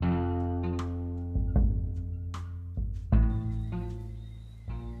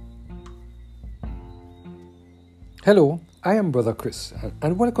Hello, I am Brother Chris,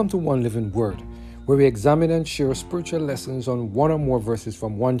 and welcome to One Living Word, where we examine and share spiritual lessons on one or more verses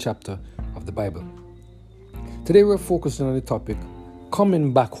from one chapter of the Bible. Today we're focusing on the topic,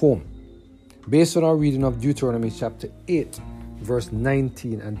 Coming Back Home, based on our reading of Deuteronomy chapter 8, verse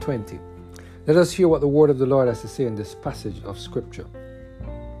 19 and 20. Let us hear what the word of the Lord has to say in this passage of Scripture.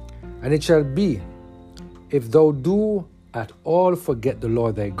 And it shall be, if thou do at all forget the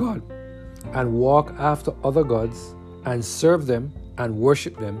Lord thy God, and walk after other gods, and serve them, and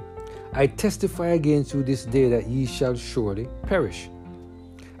worship them, I testify against you this day that ye shall surely perish.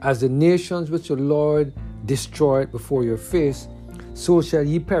 As the nations which the Lord destroyed before your face, so shall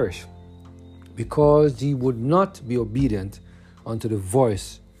ye perish, because ye would not be obedient unto the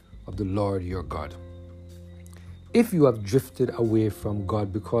voice of the Lord your God. If you have drifted away from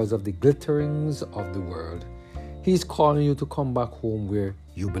God because of the glitterings of the world, He is calling you to come back home where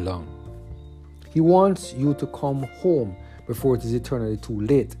you belong. He wants you to come home before it is eternally too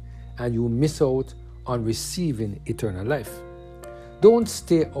late and you miss out on receiving eternal life. Don't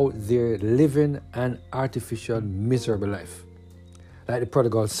stay out there living an artificial, miserable life. Like the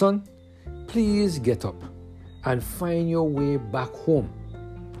prodigal son, please get up and find your way back home.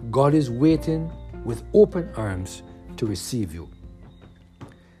 God is waiting with open arms to receive you.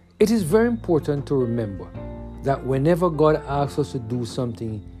 It is very important to remember that whenever God asks us to do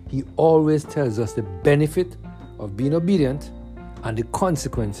something, He always tells us the benefit of being obedient and the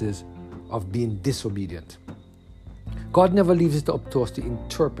consequences of being disobedient. God never leaves it up to us to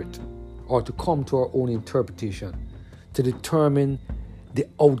interpret or to come to our own interpretation to determine the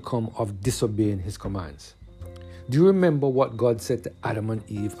outcome of disobeying His commands. Do you remember what God said to Adam and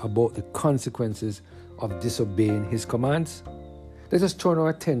Eve about the consequences of disobeying His commands? Let us turn our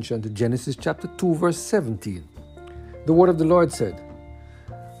attention to Genesis chapter 2, verse 17. The word of the Lord said,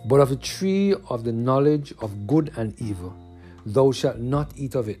 But of the tree of the knowledge of good and evil, thou shalt not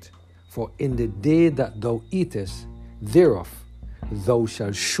eat of it, for in the day that thou eatest thereof, thou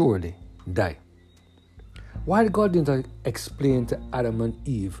shalt surely die. While God didn't explain to Adam and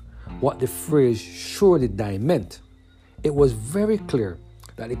Eve what the phrase surely die meant, it was very clear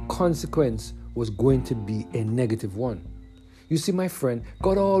that the consequence was going to be a negative one. You see, my friend,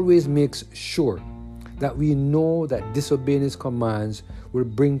 God always makes sure that we know that disobeying His commands will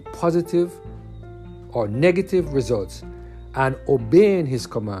bring positive or negative results, and obeying His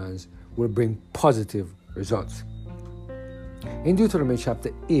commands will bring positive results. In Deuteronomy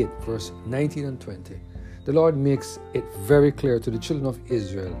chapter 8, verse 19 and 20, the Lord makes it very clear to the children of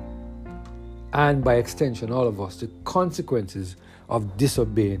Israel, and by extension all of us, the consequences of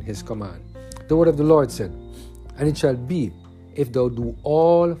disobeying His command. The word of the Lord said, And it shall be, if thou do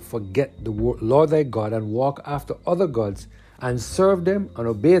all forget the Lord thy God, and walk after other gods, and serve them and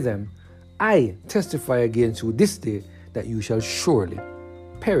obey them, I testify against you this day that you shall surely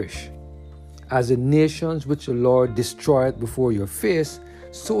perish. As the nations which the Lord destroyed before your face,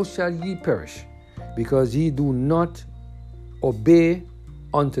 so shall ye perish, because ye do not obey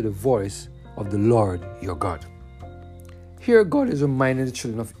unto the voice of the Lord your God. Here God is reminding the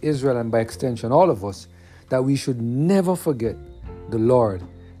children of Israel, and by extension all of us, that we should never forget the Lord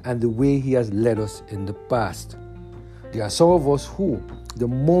and the way He has led us in the past. There are some of us who, the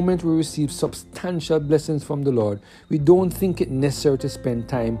moment we receive substantial blessings from the Lord, we don't think it necessary to spend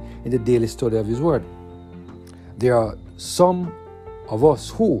time in the daily study of His Word. There are some of us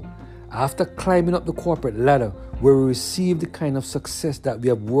who, after climbing up the corporate ladder where we receive the kind of success that we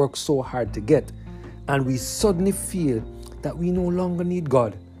have worked so hard to get, and we suddenly feel that we no longer need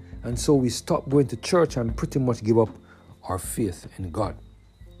God, and so we stop going to church and pretty much give up our faith in God.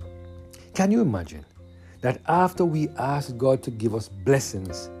 Can you imagine that after we ask God to give us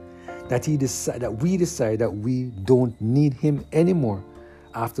blessings, that we decide that we don't need Him anymore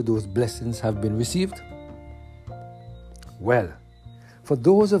after those blessings have been received? Well, for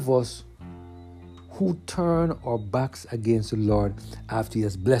those of us who turn our backs against the Lord after He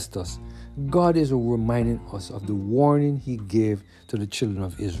has blessed us, God is reminding us of the warning He gave to the children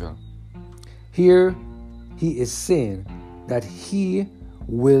of Israel. Here He is saying that He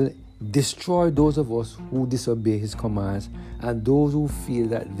will destroy those of us who disobey His commands and those who feel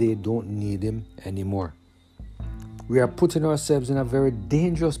that they don't need Him anymore. We are putting ourselves in a very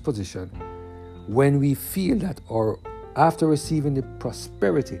dangerous position when we feel that, or after receiving the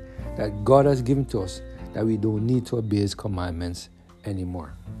prosperity that God has given to us, that we don't need to obey His commandments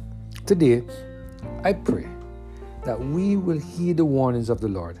anymore. Today, I pray that we will heed the warnings of the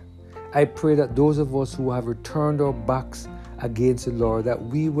Lord. I pray that those of us who have returned our backs against the Lord, that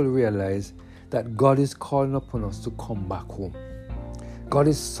we will realize that God is calling upon us to come back home. God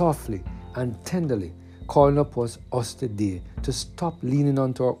is softly and tenderly calling upon us today to stop leaning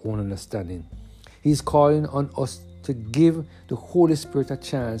onto our own understanding. He's calling on us to give the Holy Spirit a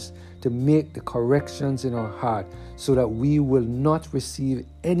chance to make the corrections in our heart so that we will not receive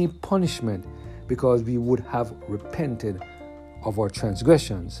any punishment because we would have repented of our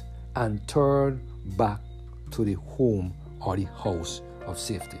transgressions and turned back to the home or the house of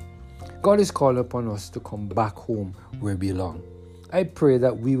safety. God is calling upon us to come back home where we belong. I pray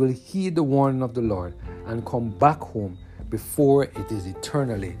that we will heed the warning of the Lord and come back home before it is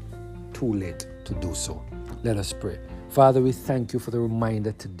eternally too late to do so. Let us pray. Father, we thank you for the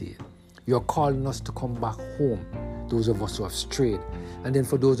reminder today. You're calling us to come back home, those of us who have strayed. And then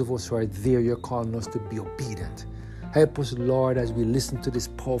for those of us who are there, you're calling us to be obedient. Help us, Lord, as we listen to this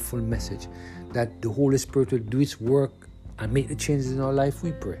powerful message, that the Holy Spirit will do its work and make the changes in our life,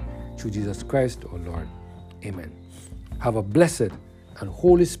 we pray. Through Jesus Christ, our Lord. Amen. Have a blessed and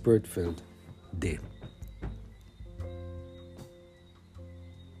Holy Spirit-filled day.